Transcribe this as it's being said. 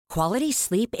Quality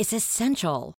sleep is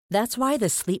essential. That's why the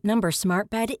Sleep Number Smart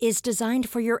Bed is designed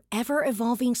for your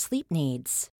ever-evolving sleep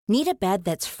needs. Need a bed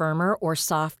that's firmer or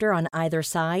softer on either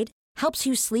side? Helps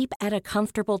you sleep at a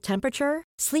comfortable temperature?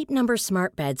 Sleep Number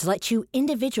Smart Beds let you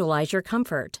individualize your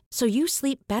comfort so you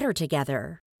sleep better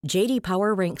together. J.D.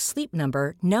 Power ranks Sleep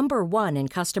Number number 1 in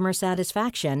customer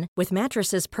satisfaction with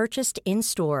mattresses purchased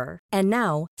in-store. And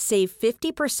now, save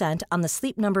 50% on the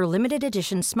Sleep Number Limited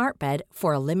Edition Smart Bed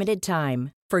for a limited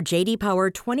time. For J.D. Power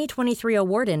 2023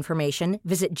 award information,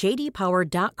 visit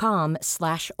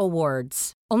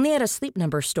jdpower.com/awards. Only at a Sleep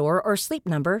Number store or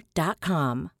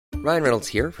sleepnumber.com. Ryan Reynolds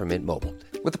here from Mint Mobile.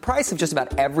 With the price of just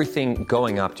about everything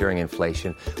going up during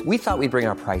inflation, we thought we'd bring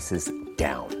our prices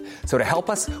down. So to help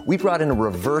us, we brought in a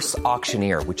reverse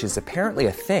auctioneer, which is apparently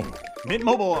a thing. Mint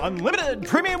Mobile Unlimited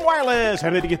Premium Wireless. How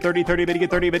to get 30, 30, how to get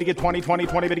 30, how to get 20, 20,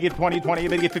 20, how to get 20, 20, how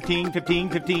to get 15, 15,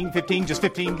 15, 15, just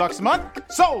 $15 a month?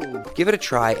 Sold! Give it a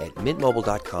try at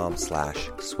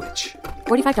mintmobile.com/switch.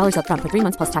 $45 up front for 3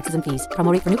 months plus taxes and fees.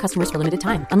 Promo rate for new customers for limited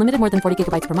time. Unlimited more than 40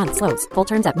 gigabytes per month. Slows full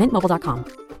terms at mintmobile.com.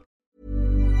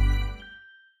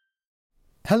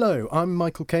 Hello, I'm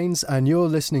Michael Keynes, and you're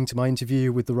listening to my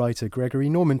interview with the writer Gregory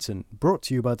Normanton, brought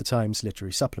to you by the Times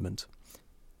Literary Supplement.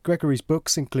 Gregory's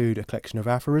books include a collection of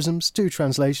aphorisms, 2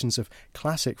 translations of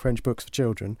classic French books for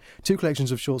children, 2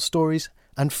 collections of short stories,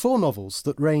 and 4 novels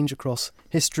that range across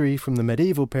history from the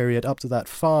medieval period up to that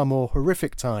far more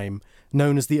horrific time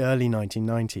known as the early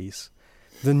 1990s.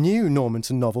 The new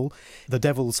Normanton novel, The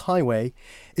Devil's Highway,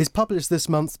 is published this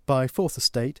month by Fourth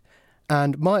Estate,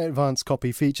 and my advance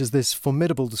copy features this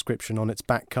formidable description on its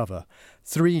back cover.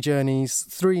 3 journeys,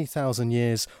 3,000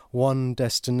 years, 1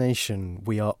 destination.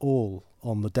 We are all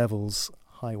on the Devil's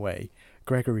Highway.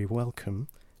 Gregory, welcome.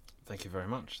 Thank you very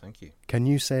much. Thank you. Can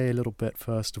you say a little bit,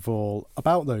 first of all,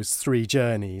 about those 3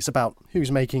 journeys, about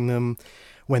who's making them,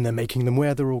 when they're making them,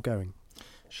 where they're all going?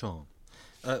 Sure.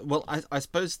 Well, I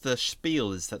suppose the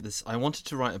spiel is that I wanted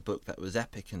to write a book that was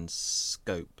epic in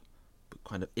scope, but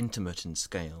kind of intimate in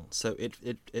scale. So it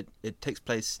takes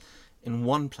place in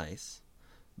one place,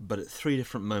 but at 3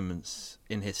 different moments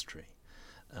in history.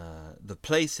 The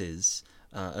place is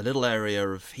a little area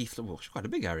of heath, well, quite a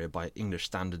big area by English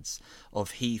standards,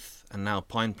 of heath and now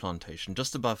pine plantation,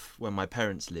 just above where my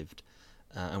parents lived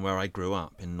and where I grew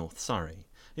up in North Surrey.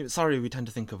 Surrey we tend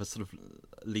to think of as sort of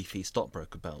leafy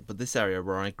stockbroker belt, but this area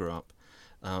where I grew up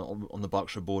on the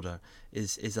Berkshire border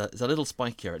is a little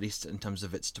spikier, at least in terms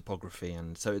of its topography,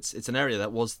 and so it's an area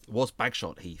that was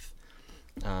Bagshot Heath,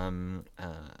 and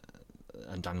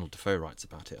Daniel Defoe writes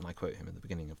about it, and I quote him at the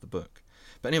beginning of the book.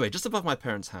 But anyway, just above my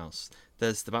parents' house,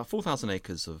 there's about 4,000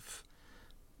 acres of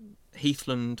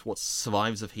heathland, what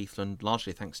survives of heathland,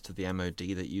 largely thanks to the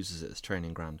MOD that uses it as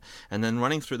training ground. And then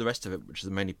running through the rest of it, which is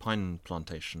mainly pine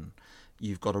plantation,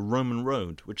 you've got a Roman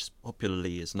road, which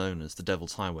popularly is known as the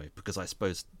Devil's Highway, because I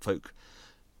suppose folk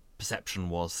perception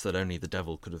was that only the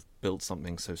devil could have built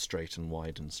something so straight and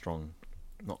wide and strong,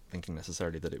 not thinking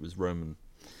necessarily that it was Roman.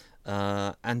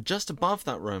 And just above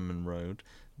that Roman road,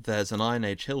 there's an Iron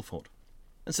Age hill fort.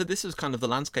 And so this was kind of the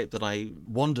landscape that I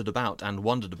wondered about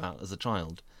as a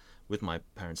child with my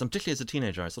parents. And particularly as a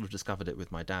teenager, I sort of discovered it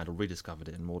with my dad, or rediscovered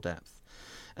it in more depth.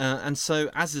 And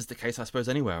so, as is the case, I suppose,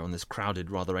 anywhere on this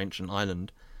crowded, rather ancient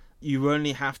island, you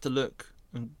only have to look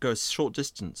and go a short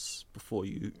distance before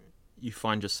you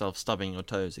find yourself stubbing your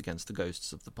toes against the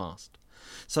ghosts of the past.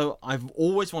 So I've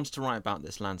always wanted to write about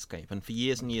this landscape, and for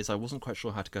years and years I wasn't quite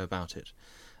sure how to go about it.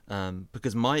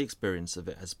 Because my experience of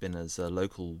it has been as a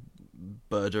local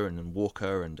birder and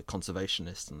walker and a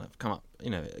conservationist, and I've come up,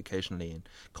 occasionally in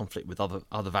conflict with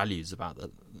other values about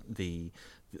the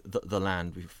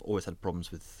land. We've always had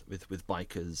problems with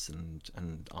bikers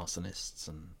and arsonists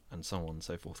and so on and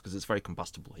so forth, because it's very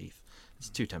combustible heath. It's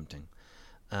too tempting,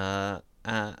 and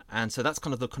so that's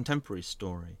kind of the contemporary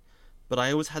story. But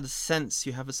I always had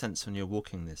you have a sense when you're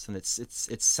walking this, and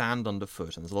it's sand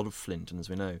underfoot, and there's a lot of flint, and as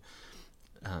we know,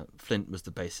 flint was the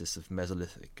basis of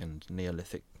Mesolithic and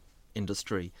Neolithic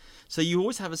industry. So you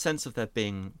always have a sense of there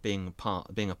being a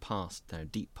past there, a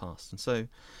deep past. And so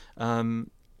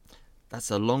that's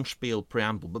a long spiel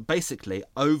preamble. But basically,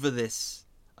 over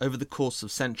the course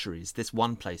of centuries, this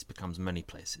one place becomes many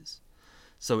places.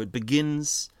 So it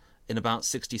begins in about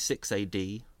 66 AD.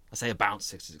 I say about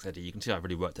 66 AD. You can see I've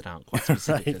really worked it out quite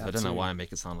specifically. Right, I don't know why I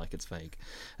make it sound like it's vague.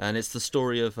 And it's the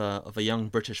story of a young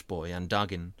British boy,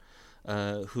 Andagin,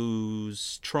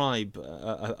 whose tribe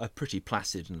are pretty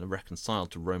placid and are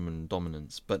reconciled to Roman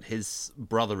dominance, but his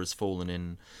brother has fallen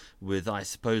in with, I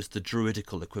suppose, the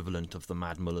druidical equivalent of the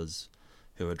Mad Mullahs,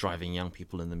 who are driving young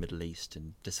people in the Middle East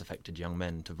and disaffected young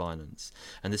men to violence.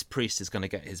 And this priest is going to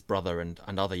get his brother and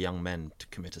other young men to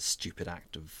commit a stupid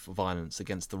act of violence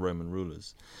against the Roman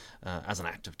rulers as an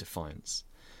act of defiance.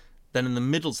 Then in the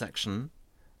middle section,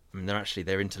 I mean,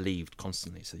 they're interleaved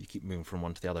constantly, so you keep moving from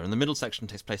one to the other. And the middle section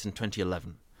takes place in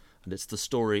 2011, and it's the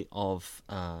story of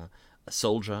a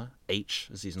soldier, H,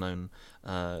 as he's known,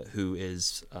 who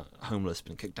is homeless,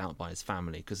 been kicked out by his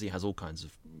family because he has all kinds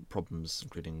of problems,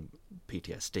 including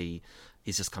PTSD.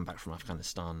 He's just come back from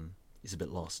Afghanistan. He's a bit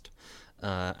lost.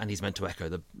 And he's meant to echo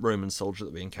the Roman soldier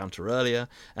that we encounter earlier.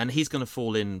 And he's going to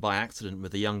fall in by accident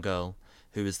with a young girl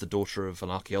who is the daughter of an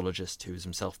archaeologist who is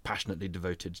himself passionately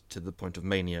devoted to the point of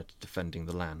mania to defending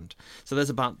the land. So there's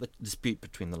about the dispute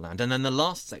between the land. And then the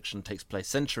last section takes place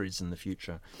centuries in the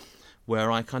future,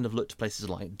 where I kind of look to places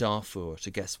like Darfur to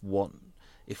guess what,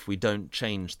 if we don't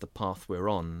change the path we're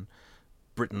on,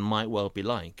 Britain might well be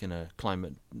like in a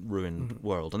climate-ruined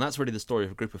world. And that's really the story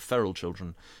of a group of feral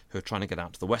children who are trying to get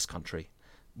out to the West Country,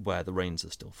 where the rains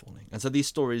are still falling. And so these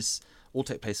stories all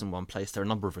take place in one place. There are a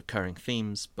number of recurring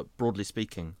themes, but broadly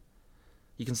speaking,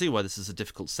 you can see why this is a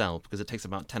difficult sell, because it takes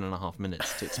about 10.5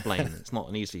 minutes to explain. It's not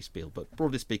an easy spiel, but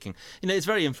broadly speaking, it's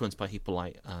very influenced by people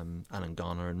like Alan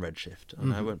Garner and Redshift.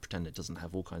 And I won't pretend it doesn't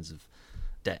have all kinds of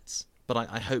debts, but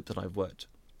I hope that I've worked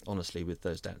honestly with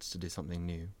those debts to do something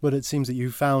new. But it seems that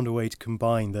you found a way to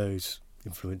combine those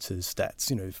influences,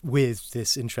 debts, with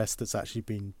this interest that's actually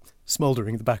been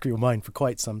smouldering at the back of your mind for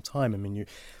quite some time. I mean,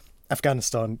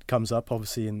 Afghanistan comes up,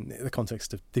 obviously, in the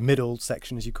context of the middle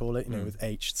section, as you call it, with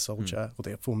H, the soldier, or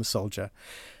the former soldier.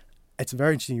 It's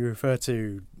very interesting you refer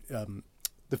to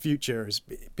the future as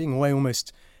being a way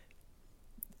almost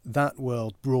that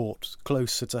world brought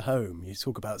closer to home. You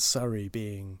talk about Surrey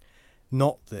being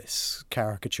not this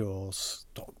caricature,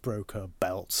 stockbroker,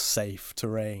 belt, safe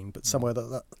terrain, but somewhere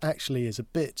that actually is a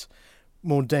bit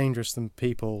more dangerous than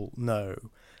people know.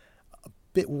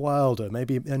 Bit wilder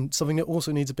maybe, and something that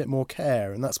also needs a bit more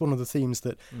care, and that's one of the themes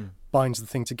that binds the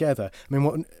thing together. I mean,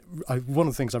 one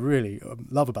of the things I really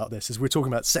love about this is we're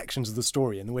talking about sections of the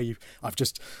story, and the way I've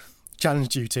just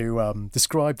challenged you to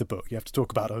describe the book. You have to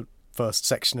talk about a first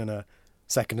section and a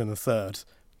second and a third,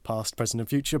 past, present and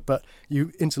future, but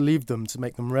you interleave them to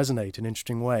make them resonate in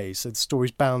interesting ways. So the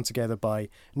story's bound together by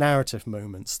narrative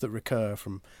moments that recur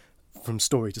from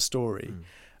story to story.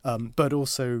 But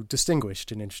also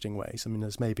distinguished in interesting ways. I mean,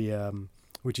 there's maybe,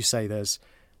 would you say there's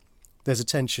a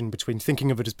tension between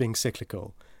thinking of it as being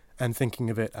cyclical and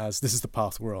thinking of it as this is the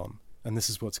path we're on and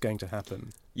this is what's going to happen?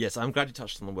 Yes, I'm glad you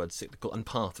touched on the word cyclical and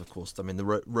path, of course. I mean,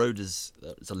 the road is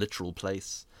a literal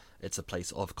place. It's a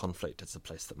place of conflict. It's a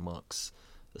place that marks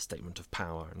the statement of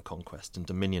power and conquest and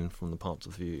dominion from the point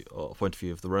of view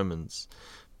of the Romans.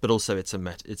 But also it's a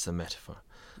metaphor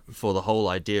for the whole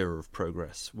idea of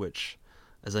progress, which,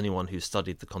 as anyone who's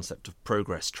studied the concept of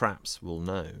progress traps will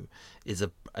know, is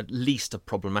at least a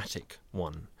problematic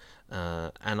one.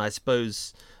 And I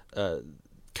suppose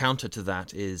counter to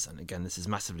that is, and again this is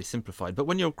massively simplified, but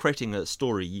when you're creating a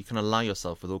story you can allow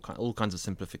yourself with all kinds of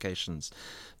simplifications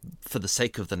for the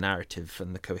sake of the narrative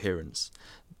and the coherence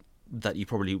that you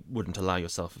probably wouldn't allow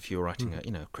yourself if you were writing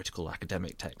a critical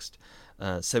academic text.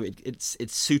 So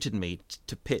it's suited me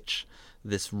to pitch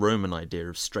this Roman idea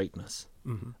of straightness.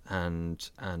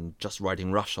 And just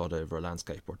riding roughshod over a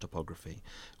landscape or topography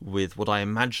with what I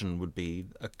imagine would be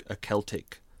a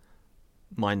Celtic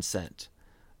mindset.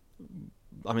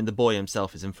 I mean, the boy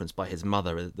himself is influenced by his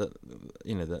mother.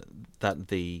 That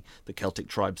the Celtic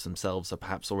tribes themselves are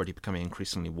perhaps already becoming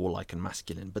increasingly warlike and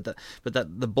masculine. But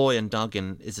that the boy in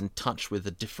Dugin is in touch with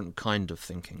a different kind of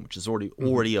thinking, which is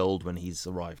already old when he's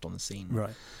arrived on the scene.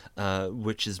 Right.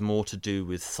 Which is more to do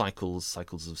with cycles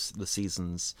of the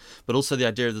seasons, but also the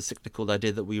idea of the cyclical, the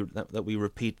idea that we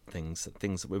repeat things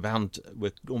that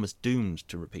we're almost doomed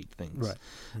to repeat things. Right.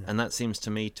 Yeah. And that seems to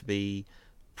me to be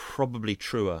probably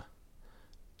truer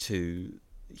to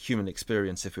human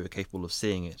experience, if we were capable of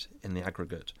seeing it in the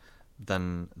aggregate,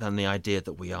 than the idea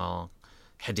that we are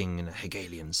heading in a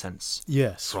Hegelian sense.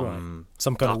 Yes, from right.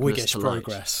 Some kind of Whiggish darkness to light.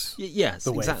 progress. Yes,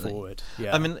 the exactly. way forward.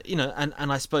 Yeah. I mean, and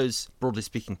I suppose broadly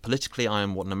speaking, politically, I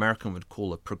am what an American would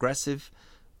call a progressive.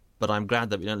 But I'm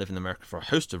glad that we don't live in America for a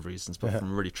host of reasons, but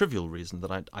from a really trivial reason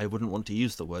that I wouldn't want to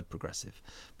use the word progressive,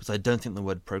 because I don't think the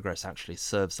word progress actually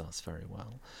serves us very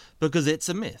well, because it's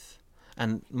a myth.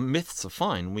 And myths are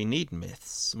fine. We need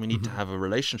myths. We need to have a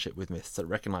relationship with myths that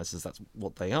recognises that's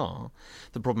what they are.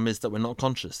 The problem is that we're not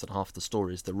conscious that half the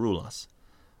stories that rule us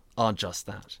are just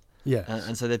that. Yes.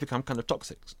 And so they become kind of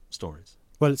toxic stories.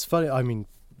 Well, it's funny. I mean,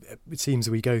 it seems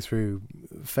we go through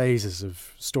phases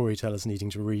of storytellers needing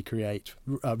to recreate,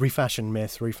 refashion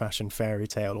myth, refashion fairy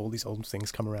tale, all these old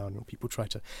things come around and people try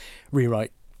to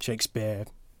rewrite Shakespeare,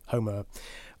 Homer.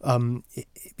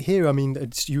 Here, I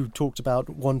mean, you talked about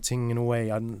wanting, in a way,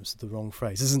 it's the wrong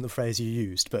phrase, this isn't the phrase you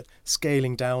used, but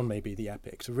scaling down maybe the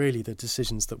epic to really the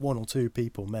decisions that one or two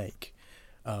people make,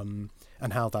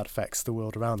 and how that affects the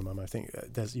world around them. I think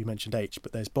you mentioned H,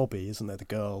 but there's Bobby, isn't there, the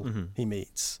girl he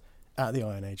meets at the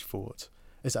Iron Age fort.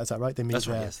 Is that right? They meet That's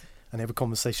there, right, yes. and they have a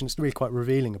conversation. It's really quite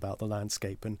revealing about the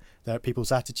landscape and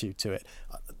people's attitude to it.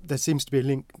 There seems to be a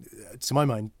link, to my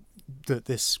mind, that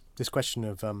this question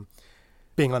of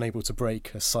being unable to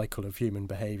break a cycle of human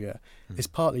behaviour is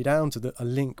partly down to a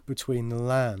link between the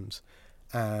land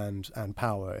and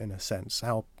power, in a sense.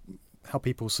 How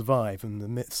people survive and the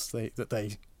myths that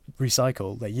they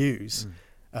recycle, they use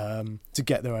to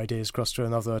get their ideas across to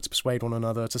another, to persuade one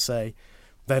another, to say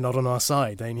they're not on our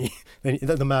side. They need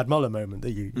the Mad Muller moment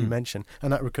that you mentioned,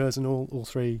 and that recurs in all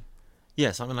three.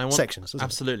 Yes, I mean, I want sections,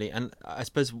 absolutely, and I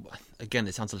suppose again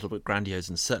it sounds a little bit grandiose,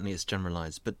 and certainly it's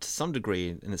generalised. But to some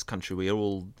degree, in this country, we are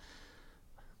all,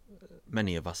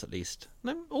 many of us at least,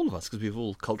 no, all of us, because we've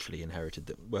all culturally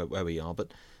inherited where we are.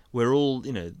 But we're all,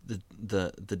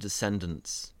 the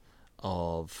descendants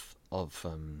of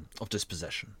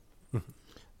dispossession.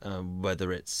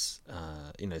 Whether it's,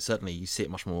 certainly you see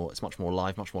it much more. It's much more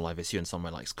live issue in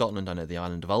somewhere like Scotland. I know the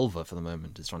island of Ulva for the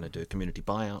moment is trying to do a community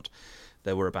buyout.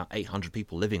 There were about 800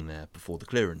 people living there before the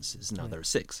clearances. Now there are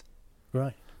 6.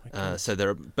 Right. Okay. So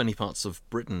there are many parts of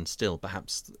Britain still,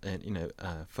 perhaps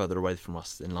further away from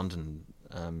us in London,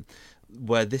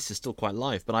 where this is still quite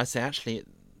live. But I say actually,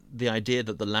 the idea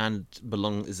that the land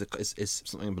is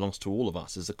something that belongs to all of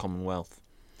us, is a commonwealth,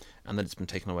 and that it's been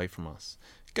taken away from us.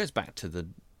 It goes back to the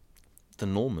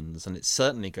Normans, and it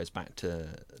certainly goes back to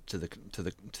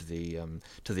the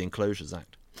Enclosures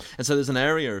Act. And so there's an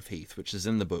area of heath which is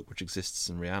in the book, which exists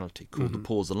in reality, called the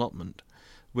Pause Allotment,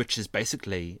 which is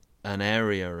basically an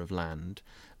area of land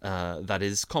that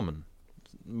is common.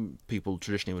 People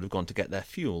traditionally would have gone to get their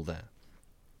fuel there.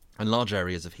 And large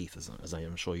areas of heath, as I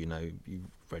am sure you know, you've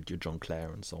read your John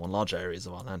Clare and so on, large areas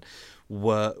of our land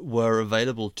were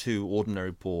available to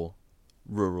ordinary poor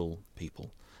rural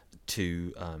people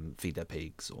to feed their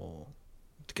pigs or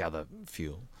to gather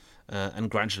fuel. And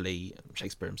gradually,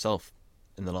 Shakespeare himself,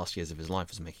 in the last years of his life,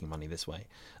 was making money this way.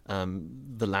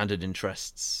 The landed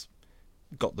interests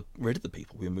got rid of the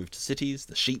people. We moved to cities,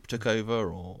 the sheep took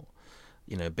over, or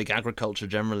big agriculture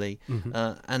generally.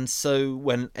 And so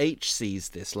when H sees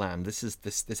this land,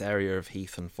 this area of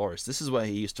heath and forest, this is where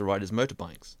he used to ride his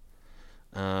motorbikes.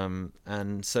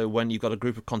 And so when you've got a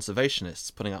group of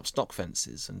conservationists putting up stock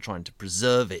fences and trying to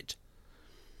preserve it,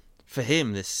 for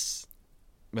him, this,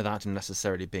 without him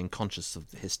necessarily being conscious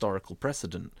of the historical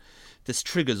precedent, this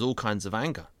triggers all kinds of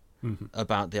anger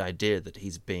about the idea that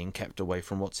he's being kept away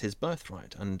from what's his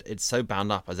birthright. And it's so bound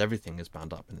up, as everything is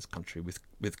bound up in this country, with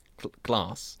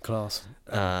class,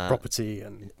 property,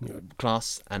 and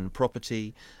class and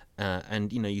property.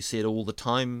 And you see it all the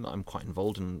time. I'm quite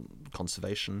involved in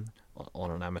conservation on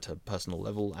an amateur personal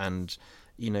level, and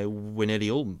we're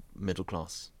nearly all middle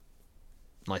class,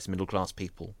 nice middle class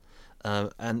people.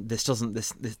 And this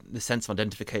sense of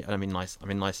identification. I mean nice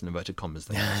in inverted commas.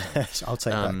 I'll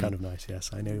take that kind of nice.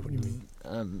 Yes, I know what you mean.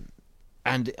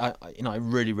 And I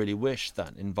really, really wish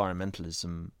that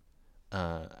environmentalism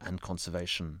and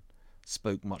conservation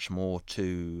spoke much more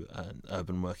to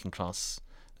urban working class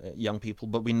young people.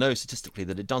 But we know statistically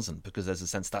that it doesn't, because there's a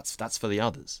sense that's for the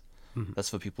others. That's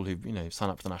for people who sign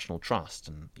up for the National Trust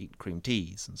and eat cream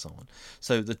teas and so on.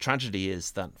 So the tragedy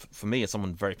is that, for me, as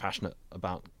someone very passionate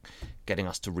about getting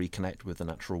us to reconnect with the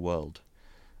natural world,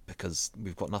 because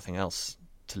we've got nothing else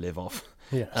to live off.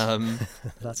 Yes.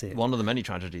 That's it. One of the many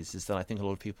tragedies is that I think a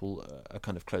lot of people are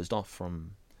kind of closed off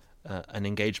from an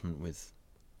engagement with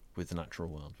the natural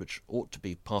world, which ought to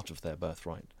be part of their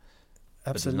birthright.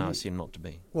 Absolutely. But now seem not to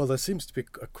be. Well, there seems to be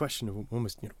a question of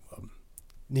almost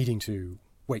needing to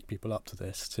wake people up to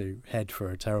this, to head for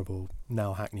a terrible,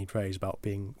 now hackneyed phrase about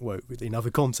being woke. In other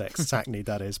contexts, hackneyed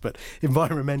that is, but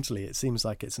environmentally it seems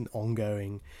like it's an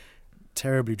ongoing,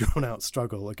 terribly drawn out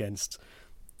struggle against,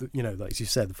 like you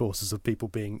said, the forces of people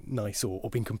being nice or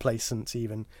being complacent,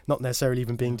 even not necessarily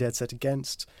even being dead set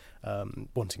against,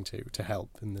 wanting to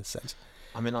help in this sense.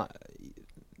 I mean,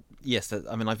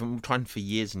 I've been trying for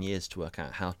years and years to work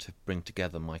out how to bring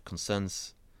together my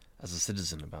concerns as a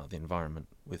citizen about the environment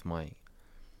with my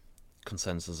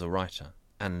concerns as a writer.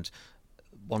 And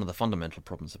one of the fundamental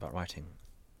problems about writing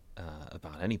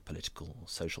about any political or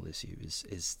social issue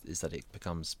is that it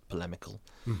becomes polemical,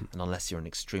 and unless you're an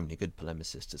extremely good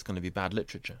polemicist, it's going to be bad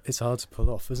literature. It's hard to pull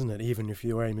off, isn't it? Even if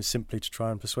your aim is simply to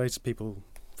try and persuade people,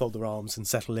 fold their arms and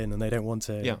settle in, and they don't want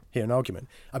to hear an argument.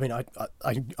 I mean,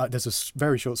 I there's a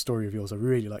very short story of yours I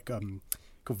really like,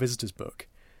 called Visitor's Book,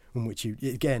 in which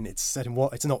it's set in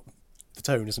what, it's not, the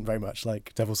tone isn't very much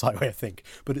like Devil's Highway, I think,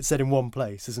 but it's set in one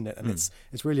place, isn't it? And it's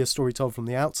really a story told from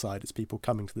the outside. It's people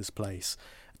coming to this place,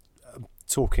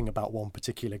 talking about one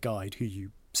particular guide who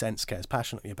you sense cares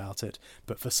passionately about it,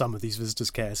 but for some of these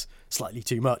visitors cares slightly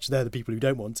too much. They're the people who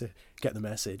don't want to get the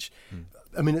message.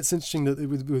 I mean, it's interesting that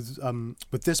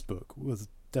with this book, with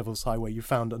Devil's Highway, you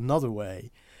found another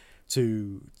way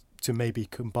to maybe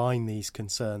combine these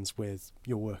concerns with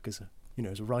your work as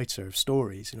a writer of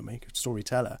stories, make a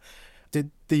storyteller.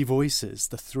 Did the voices,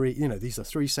 these are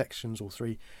three sections or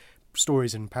three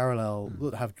stories in parallel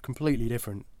that have completely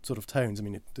different sort of tones. I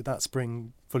mean, did that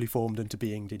spring fully formed into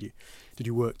being? Did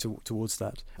you work towards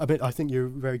that? I mean, I think you're a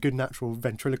very good natural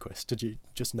ventriloquist. Did you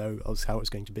just know how it was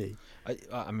going to be?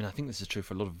 I mean, I think this is true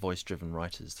for a lot of voice-driven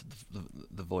writers.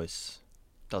 The voice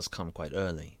does come quite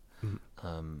early.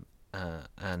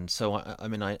 And so,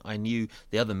 I knew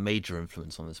the other major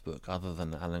influence on this book, other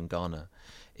than Alan Garner,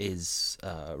 is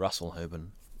Russell Hoban,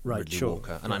 Ridley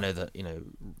Walker. And I know that,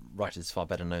 writers far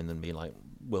better known than me, like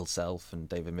Will Self and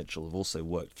David Mitchell, have also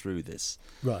worked through this.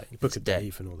 Right, the Book of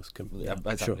Dave and all this.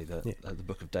 Exactly, the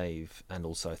Book of Dave, and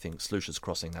also, I think, Sluicer's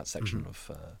Crossing, that section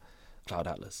of Cloud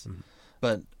Atlas.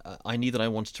 But I knew that I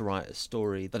wanted to write a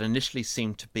story that initially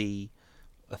seemed to be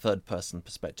a third-person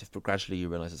perspective, but gradually you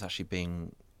realise it's actually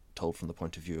being told from the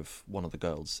point of view of one of the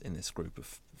girls in this group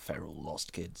of feral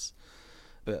lost kids.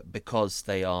 But because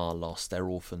they are lost, they're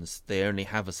orphans, they only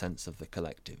have a sense of the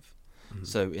collective.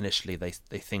 So initially they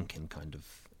think in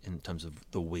terms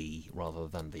of the we rather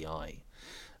than the I.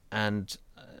 And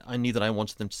I knew that I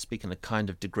wanted them to speak in a kind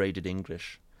of degraded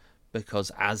English,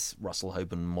 because as Russell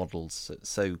Hoban models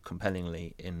so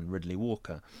compellingly in Ridley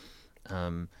Walker,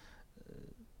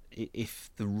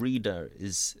 if the reader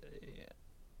is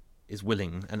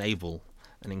willing and able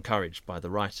and encouraged by the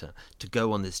writer to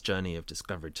go on this journey of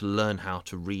discovery, to learn how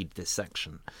to read this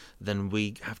section, then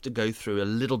we have to go through a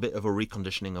little bit of a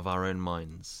reconditioning of our own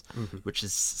minds, which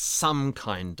is some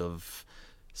kind of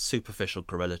superficial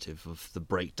correlative of the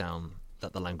breakdown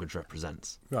that the language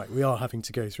represents. Right, we are having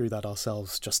to go through that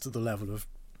ourselves, just at the level of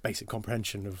basic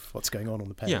comprehension of what's going on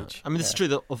the page. Yeah, I mean, it's true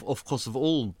that, of course, of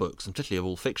all books, and particularly of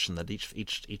all fiction, that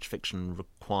each fiction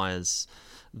requires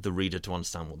the reader to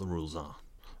understand what the rules are.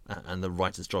 And the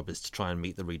writer's job is to try and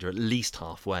meet the reader at least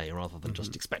halfway, rather than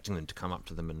just expecting them to come up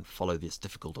to them and follow this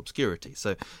difficult obscurity.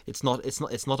 So it's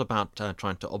not about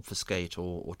trying to obfuscate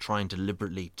or trying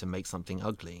deliberately to make something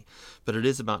ugly, but it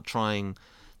is about trying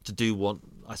to do what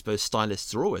I suppose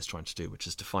stylists are always trying to do, which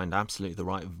is to find absolutely the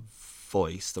right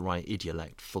voice, the right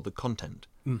idiolect for the content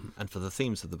and for the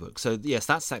themes of the book. So yes,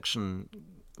 that section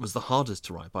was the hardest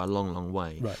to write by a long, long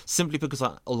way. Right. Simply because,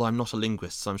 although I'm not a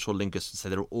linguist, so I'm sure linguists would say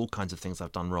there are all kinds of things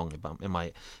I've done wrong in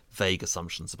my vague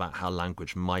assumptions about how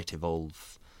language might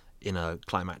evolve in a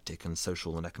climatic and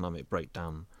social and economic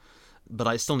breakdown. But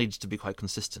I still needed to be quite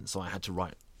consistent, so I had to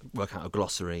work out a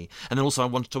glossary, and then also I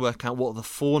wanted to work out what the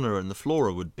fauna and the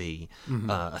flora would be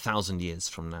 1,000 years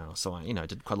from now. So I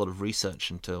did quite a lot of research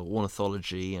into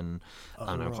ornithology, and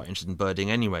I'm quite interested in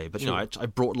birding anyway. But I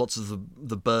brought lots of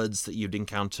the birds that you'd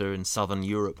encounter in southern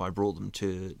Europe. I brought them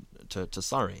to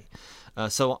Surrey.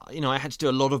 So I had to do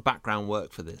a lot of background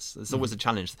work for this. There's always a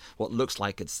challenge. What looks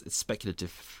like it's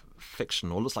speculative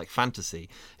fiction or looks like fantasy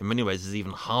in many ways is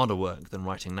even harder work than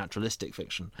writing naturalistic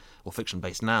fiction or fiction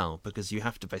based now, because you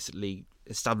have to basically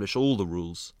establish all the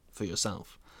rules for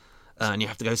yourself, and you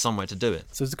have to go somewhere to do it.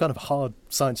 So there's a kind of hard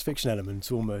science fiction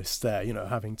element almost there,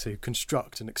 having to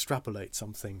construct and extrapolate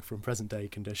something from present day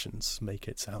conditions, make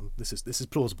it sound this is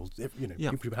plausible.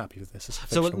 People are happy with this.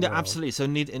 So absolutely. So it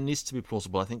needs to be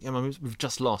plausible. I think we've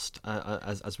just lost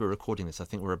as we're recording this. I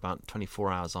think we're about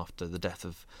 24 hours after the death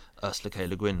of Ursula K.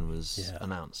 Le Guin was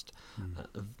announced.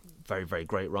 A very, very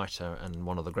great writer and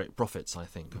one of the great prophets, I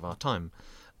think, of our time.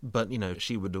 But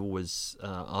she would always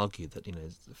argue that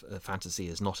fantasy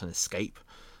is not an escape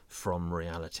from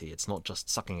reality. It's not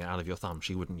just sucking it out of your thumb.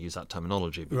 She wouldn't use that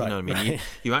terminology, but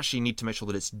you actually need to make sure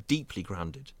that it's deeply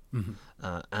grounded.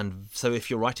 And so if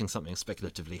you're writing something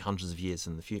speculatively hundreds of years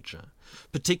in the future,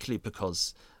 particularly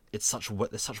because it's such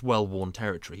well-worn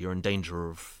territory, you're in danger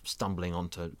of stumbling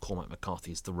onto Cormac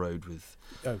McCarthy's The Road with...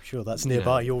 Oh, sure, that's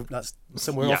nearby. That's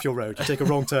somewhere off your road. You take a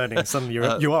wrong turning, and suddenly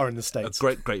you are in the States.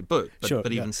 A great book,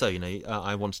 but even so,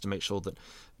 I wanted to make sure that,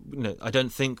 I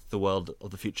don't think the world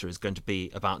of the future is going to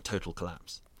be about total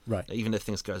collapse. Right. Even if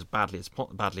things go as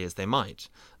badly as they might,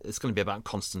 it's going to be about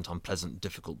constant, unpleasant,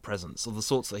 difficult presence of the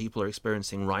sorts that people are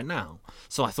experiencing right now.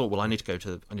 So I thought, well, I need to go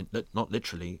to, not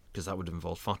literally, because that would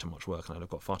involve far too much work and I'd have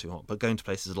got far too hot, but going to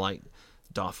places like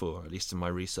Darfur, at least in my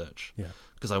research,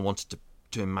 because I wanted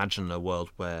to imagine a world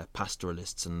where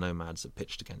pastoralists and nomads are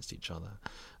pitched against each other.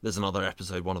 There's another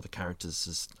episode, one of the characters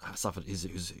has suffered,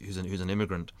 who's an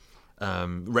immigrant,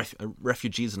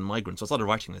 refugees and migrants. So I started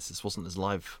writing this wasn't as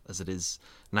live as it is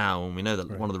now, and we know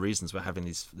that one of the reasons we're having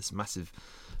this massive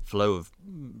flow of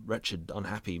wretched,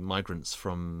 unhappy migrants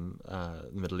from the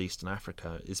Middle East and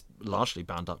Africa is largely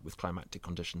bound up with climatic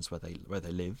conditions where they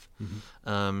live.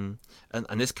 And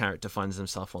this character finds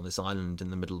himself on this island in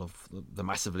the middle of the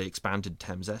massively expanded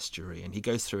Thames estuary, and he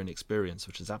goes through an experience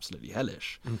which is absolutely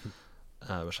hellish.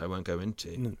 Which I won't go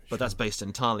into, but that's based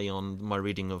entirely on my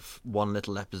reading of one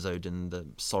little episode in the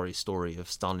sorry story of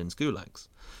Stalin's gulags.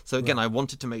 So again, I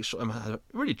wanted to make sure I had a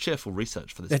really cheerful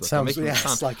research for this book. Sounds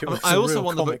like it was I also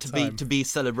want the book time. to be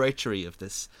celebratory of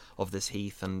this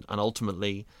heath, and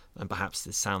ultimately, and perhaps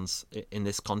this sounds in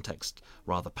this context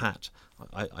rather pat,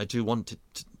 I do want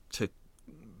to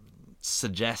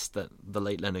suggest that the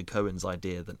late Leonard Cohen's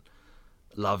idea that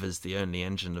love is the only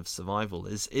engine of survival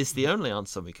is the only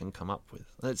answer we can come up with.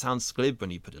 It sounds glib when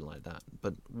you put it like that,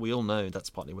 but we all know that's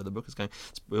partly where the book is going.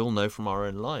 We all know from our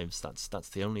own lives that's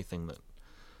the only thing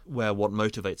where what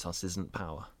motivates us isn't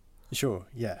power. Sure,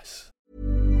 yes.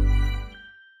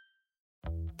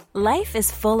 Life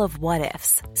is full of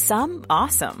what-ifs. Some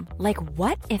awesome, like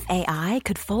what if AI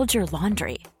could fold your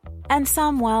laundry? And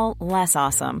some, well, less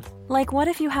awesome, like what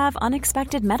if you have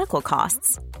unexpected medical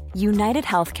costs? United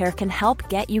Healthcare can help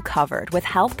get you covered with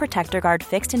Health Protector Guard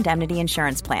fixed indemnity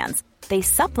insurance plans. They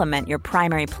supplement your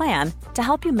primary plan to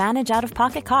help you manage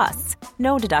out-of-pocket costs.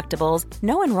 No deductibles,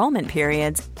 no enrollment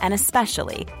periods, and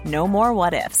especially no more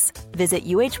what-ifs. Visit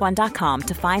uh1.com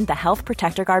to find the Health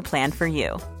Protector Guard plan for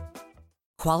you.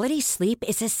 Quality sleep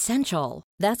is essential.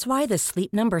 That's why the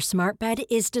Sleep Number Smart Bed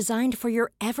is designed for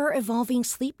your ever-evolving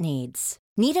sleep needs.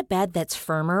 Need a bed that's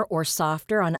firmer or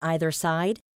softer on either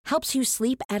side? Helps you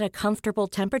sleep at a comfortable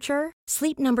temperature?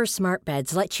 Sleep Number Smart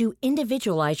Beds let you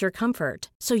individualize your comfort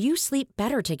so you sleep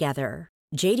better together.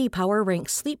 J.D. Power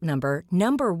ranks Sleep Number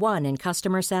number 1 in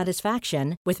customer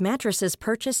satisfaction with mattresses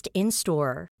purchased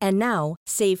in-store. And now,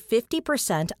 save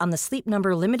 50% on the Sleep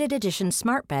Number Limited Edition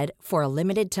Smart Bed for a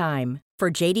limited time. For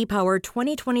J.D. Power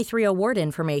 2023 award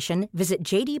information, visit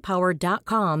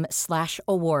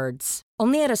jdpower.com/awards.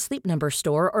 Only at a Sleep Number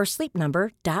store or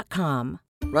sleepnumber.com.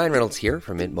 Ryan Reynolds here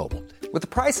from Mint Mobile. With the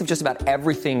price of just about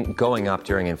everything going up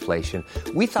during inflation,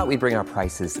 we thought we'd bring our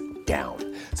prices down.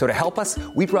 So to help us,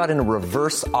 we brought in a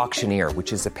reverse auctioneer,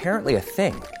 which is apparently a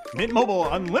thing. Mint Mobile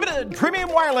Unlimited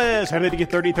Premium Wireless. How to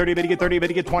get 30, 30, how to get 30, how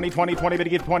to get 20, 20, 20, how to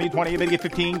get 20, 20, how to get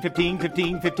 15, 15,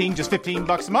 15, 15, just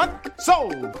 $15 a month?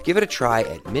 Sold! Give it a try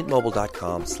at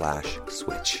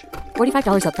mintmobile.com/switch.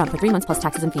 $45 up front for 3 months plus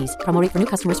taxes and fees. Promo rate for new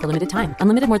customers for limited time.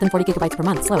 Unlimited more than 40 gigabytes per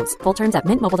month. Slows full terms at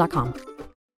mintmobile.com.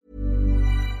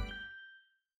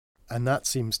 And that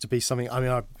seems to be something, I mean,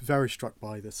 I'm very struck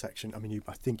by this section. I mean,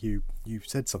 I think you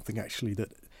said something actually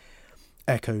that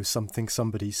echoes something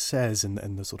somebody says in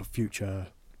the sort of future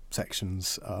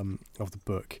sections of the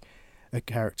book. A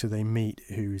character they meet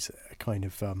who's a kind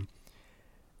of,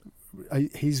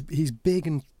 he's big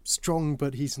and strong,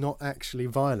 but he's not actually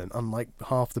violent, unlike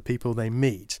half the people they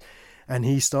meet. And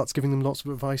he starts giving them lots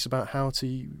of advice about how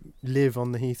to live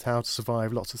on the heath, how to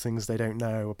survive, lots of things they don't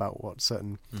know about what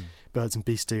certain birds and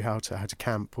beasts do, how to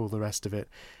camp, all the rest of it.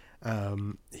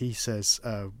 He says,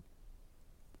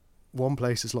 one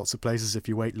place is lots of places if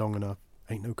you wait long enough.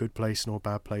 Ain't no good place nor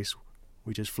bad place.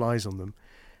 We just flies on them.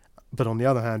 But on the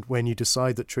other hand, when you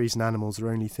decide that trees and animals are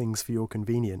only things for your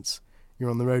convenience, you're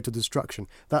on the road to destruction.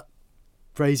 That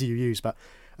phrase you use about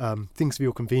things for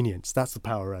your convenience, that's the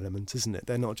power element, isn't it?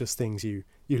 They're not just things you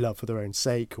love for their own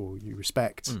sake or you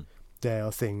respect. They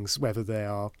are things, whether they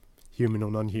are human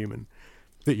or non-human,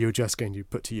 that you're just going to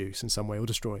put to use in some way or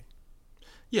destroy.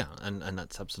 Yeah, and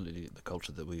that's absolutely the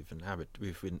culture that we've inherited.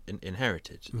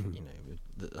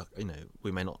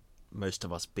 We may not, most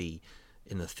of us, be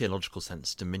in the theological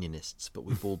sense dominionists, but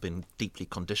we've all been deeply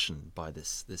conditioned by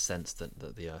this sense that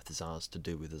the earth is ours to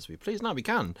do with as we please. Now we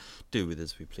can do with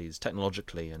as we please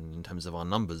technologically, and in terms of our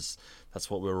numbers,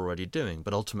 that's what we're already doing.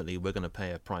 But ultimately, we're going to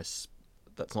pay a price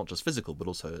that's not just physical, but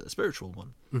also a spiritual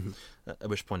one. At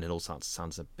which point, it all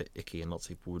sounds a bit icky, and lots of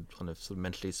people would kind of sort of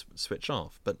mentally switch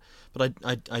off. But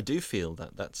I do feel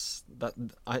that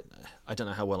I don't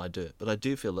know how well I do it, but I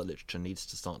do feel that literature needs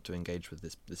to start to engage with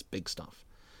this big stuff,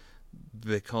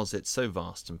 because it's so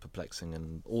vast and perplexing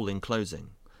and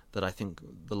all-enclosing that I think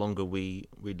the longer we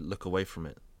look away from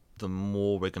it, the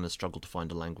more we're going to struggle to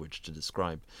find a language to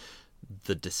describe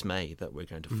the dismay that we're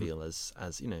going to feel as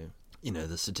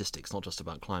the statistics, not just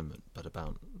about climate, but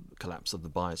about collapse of the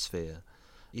biosphere,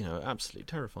 absolutely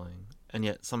terrifying. And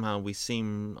yet somehow we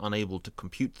seem unable to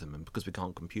compute them, and because we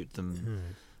can't compute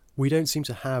them... We don't seem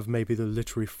to have maybe the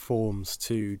literary forms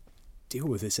to deal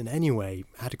with this in any way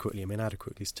adequately. I mean,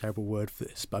 adequately is a terrible word for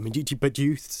this, but I mean, do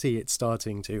you see it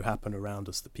starting to happen around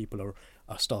us, that people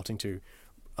are starting to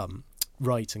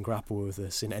write and grapple with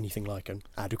this in anything like an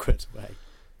adequate way?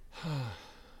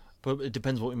 But it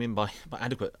depends what we mean by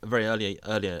adequate. Very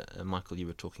earlier, Michael, you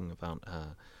were talking about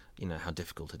how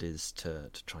difficult it is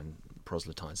to try and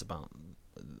proselytise about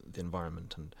the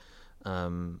environment,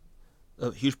 and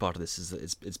a huge part of this is that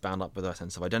it's bound up with our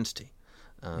sense of identity.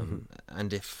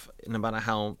 And if, no matter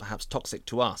how perhaps toxic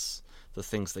to us the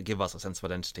things that give us a sense of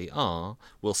identity are,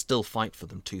 we'll still fight for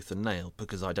them tooth and nail,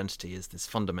 because identity is this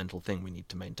fundamental thing we need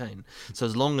to maintain. So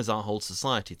as long as our whole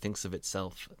society thinks of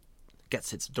itself,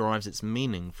 derives its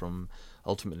meaning from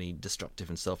ultimately destructive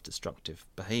and self-destructive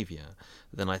behaviour,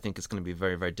 then I think it's going to be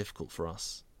very, very difficult for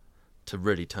us to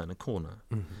really turn a corner.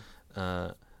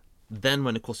 Then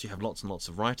when, of course, you have lots and lots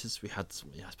of writers, I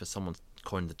suppose someone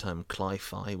coined the term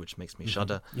cli-fi, which makes me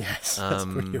shudder. Yes, that's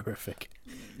pretty horrific.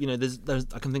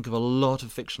 I can think of a lot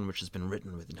of fiction which has been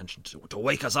written with the intention to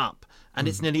wake us up, and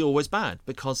it's nearly always bad,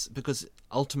 because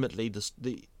ultimately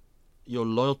your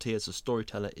loyalty as a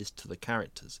storyteller is to the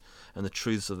characters and the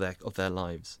truths of their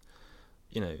lives,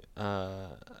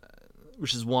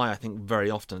 which is why I think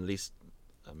very often, at least,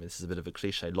 I mean, this is a bit of a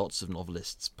cliche, lots of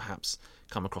novelists perhaps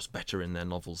come across better in their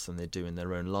novels than they do in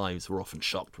their own lives. We're often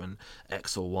shocked when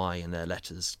X or Y in their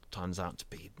letters turns out to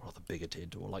be rather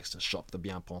bigoted or likes to shock the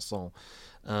bien-pensant.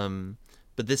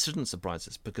 But this shouldn't surprise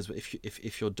us, because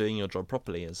if you're doing your job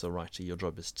properly as a writer, your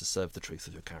job is to serve the truth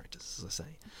of your characters, as I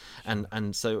say,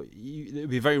 and so it'd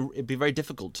be very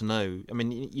difficult to know. I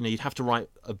mean, you'd have to write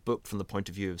a book from the point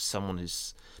of view of someone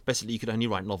who's basically, you could only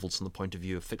write novels from the point of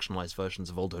view of fictionalized versions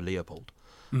of Aldo Leopold.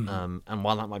 And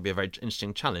while that might be a very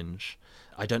interesting challenge,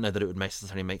 I don't know that it would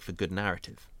necessarily make for good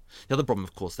narrative. The other problem,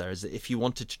 of course, there is that if you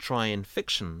wanted to try in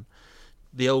fiction,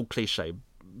 the old cliche,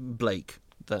 Blake,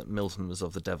 that Milton was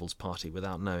of the devil's party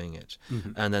without knowing it,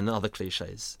 and then other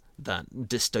cliches that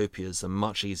dystopias are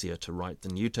much easier to write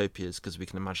than utopias, because we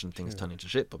can imagine things turning to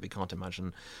shit, but we can't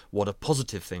imagine what a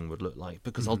positive thing would look like,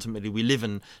 because ultimately we live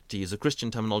in, to use a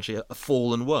Christian terminology, a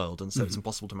fallen world, and so it's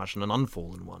impossible to imagine an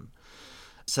unfallen one.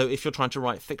 So if you're trying to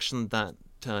write fiction that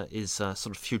is sort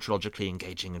of futurologically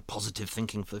engaging and positive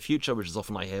thinking for the future, which is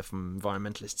often I hear from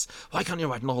environmentalists, why can't you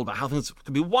write a novel about how things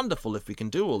could be wonderful if we can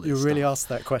do all this You really stuff? asked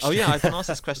that question. Oh yeah, I've been asked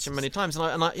this question many times,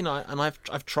 and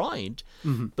I've tried,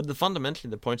 but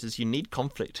fundamentally the point is you need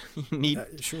conflict. You need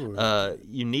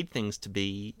you need things to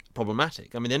be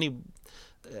problematic. I mean, the only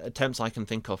attempts I can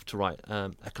think of to write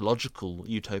ecological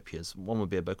utopias, one would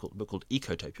be a book called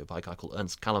Ecotopia by a guy called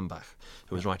Ernst Kallenbach,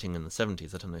 who was writing in the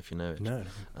 70s. I don't know if you know it. No.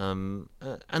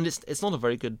 And it's not a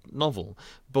very good novel.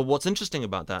 But what's interesting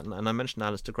about that, and I mentioned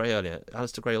Alistair Gray earlier,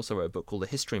 Alistair Gray also wrote a book called The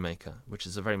History Maker, which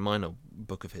is a very minor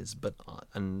book of his,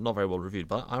 and not very well reviewed,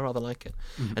 but I rather like it.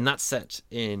 And that's set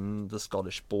in the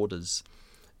Scottish borders.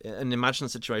 And imagine a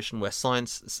situation where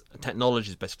technology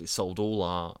has basically solved all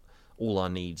our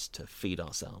needs to feed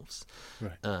ourselves.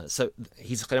 Right. So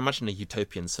he's going to imagine a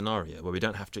utopian scenario where we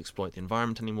don't have to exploit the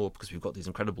environment anymore, because we've got these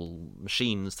incredible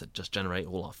machines that just generate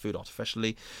all our food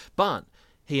artificially. But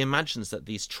he imagines that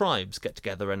these tribes get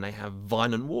together and they have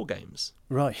violent war games.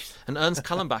 Right. And Ernst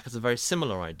Kallenbach has a very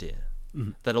similar idea,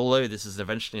 that although this is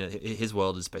eventually, his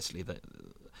world is basically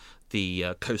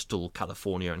the coastal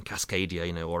California and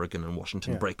Cascadia, Oregon and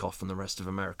Washington break off from the rest of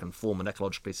America and form an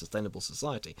ecologically sustainable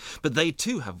society. But they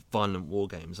too have violent war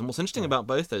games. And what's interesting about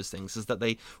both those things is that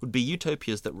they would be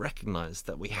utopias that recognize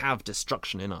that we have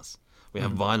destruction in us. We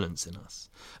have violence in us.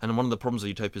 And one of the problems of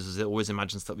utopias is it always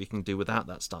imagines that we can do without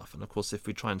that stuff. And of course, if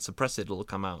we try and suppress it, it'll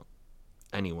come out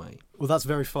anyway. Well, that's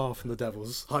very far from the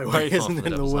devil's highway, isn't it?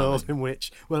 In the world in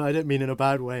which, well, I don't mean in a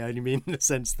bad way. I only mean in the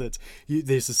sense that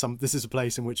this is a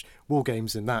place in which war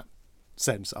games, in that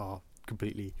sense, are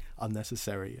completely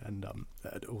unnecessary, and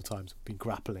at all times been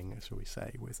grappling, shall we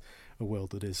say, with a world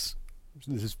that is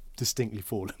distinctly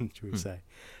fallen, shall we say.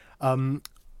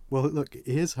 Well, look,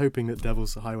 here's hoping that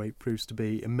Devil's Highway proves to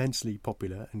be immensely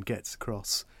popular and gets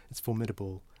across its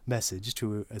formidable message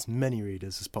to as many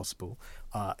readers as possible.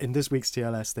 In this week's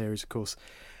TLS, there is, of course,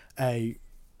 a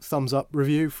thumbs up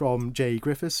review from J.E.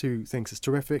 Griffiths, who thinks it's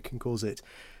terrific and calls it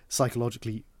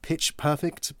psychologically pitch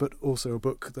perfect, but also a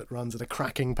book that runs at a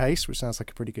cracking pace, which sounds like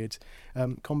a pretty good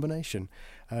combination.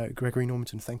 Gregory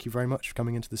Normanton, thank you very much for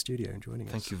coming into the studio and joining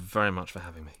us. Thank you very much for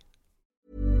having me.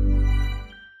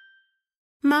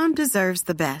 Mom deserves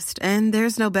the best, and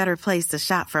there's no better place to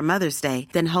shop for Mother's Day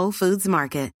than Whole Foods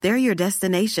Market. They're your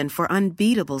destination for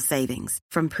unbeatable savings,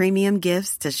 from premium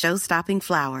gifts to show-stopping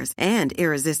flowers and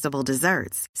irresistible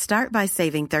desserts. Start by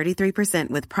saving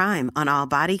 33% with Prime on all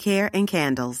body care and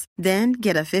candles. Then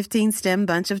get a 15-stem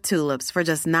bunch of tulips for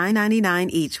just $9.99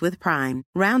 each with Prime.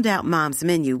 Round out Mom's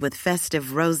menu with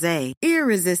festive rosé,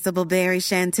 irresistible berry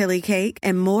chantilly cake,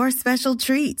 and more special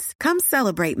treats. Come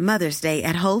celebrate Mother's Day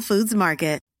at Whole Foods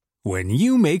Market. When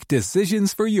you make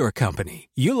decisions for your company,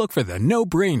 you look for the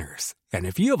no-brainers. And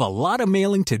if you have a lot of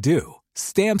mailing to do,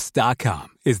 Stamps.com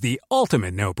is the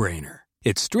ultimate no-brainer.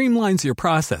 It streamlines your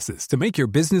processes to make your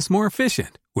business more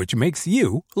efficient, which makes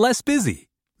you less busy.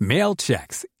 Mail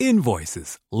checks,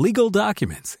 invoices, legal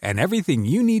documents, and everything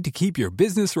you need to keep your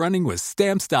business running with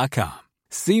Stamps.com.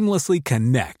 Seamlessly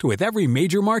connect with every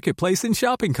major marketplace and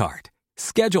shopping cart.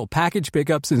 Schedule package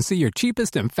pickups and see your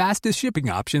cheapest and fastest shipping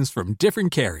options from different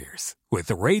carriers,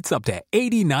 with rates up to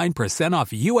 89%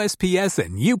 off USPS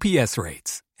and UPS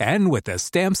rates. And with the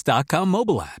Stamps.com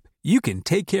mobile app, you can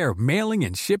take care of mailing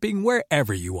and shipping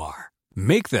wherever you are.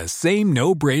 Make the same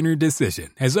no-brainer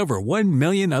decision as over 1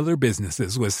 million other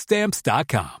businesses with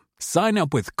Stamps.com. Sign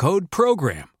up with code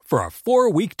PROGRAM for a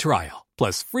 4-week trial,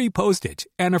 plus free postage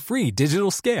and a free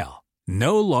digital scale.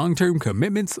 No long-term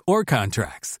commitments or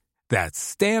contracts. That's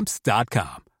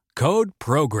Stamps.com. Code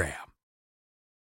PROGRAM.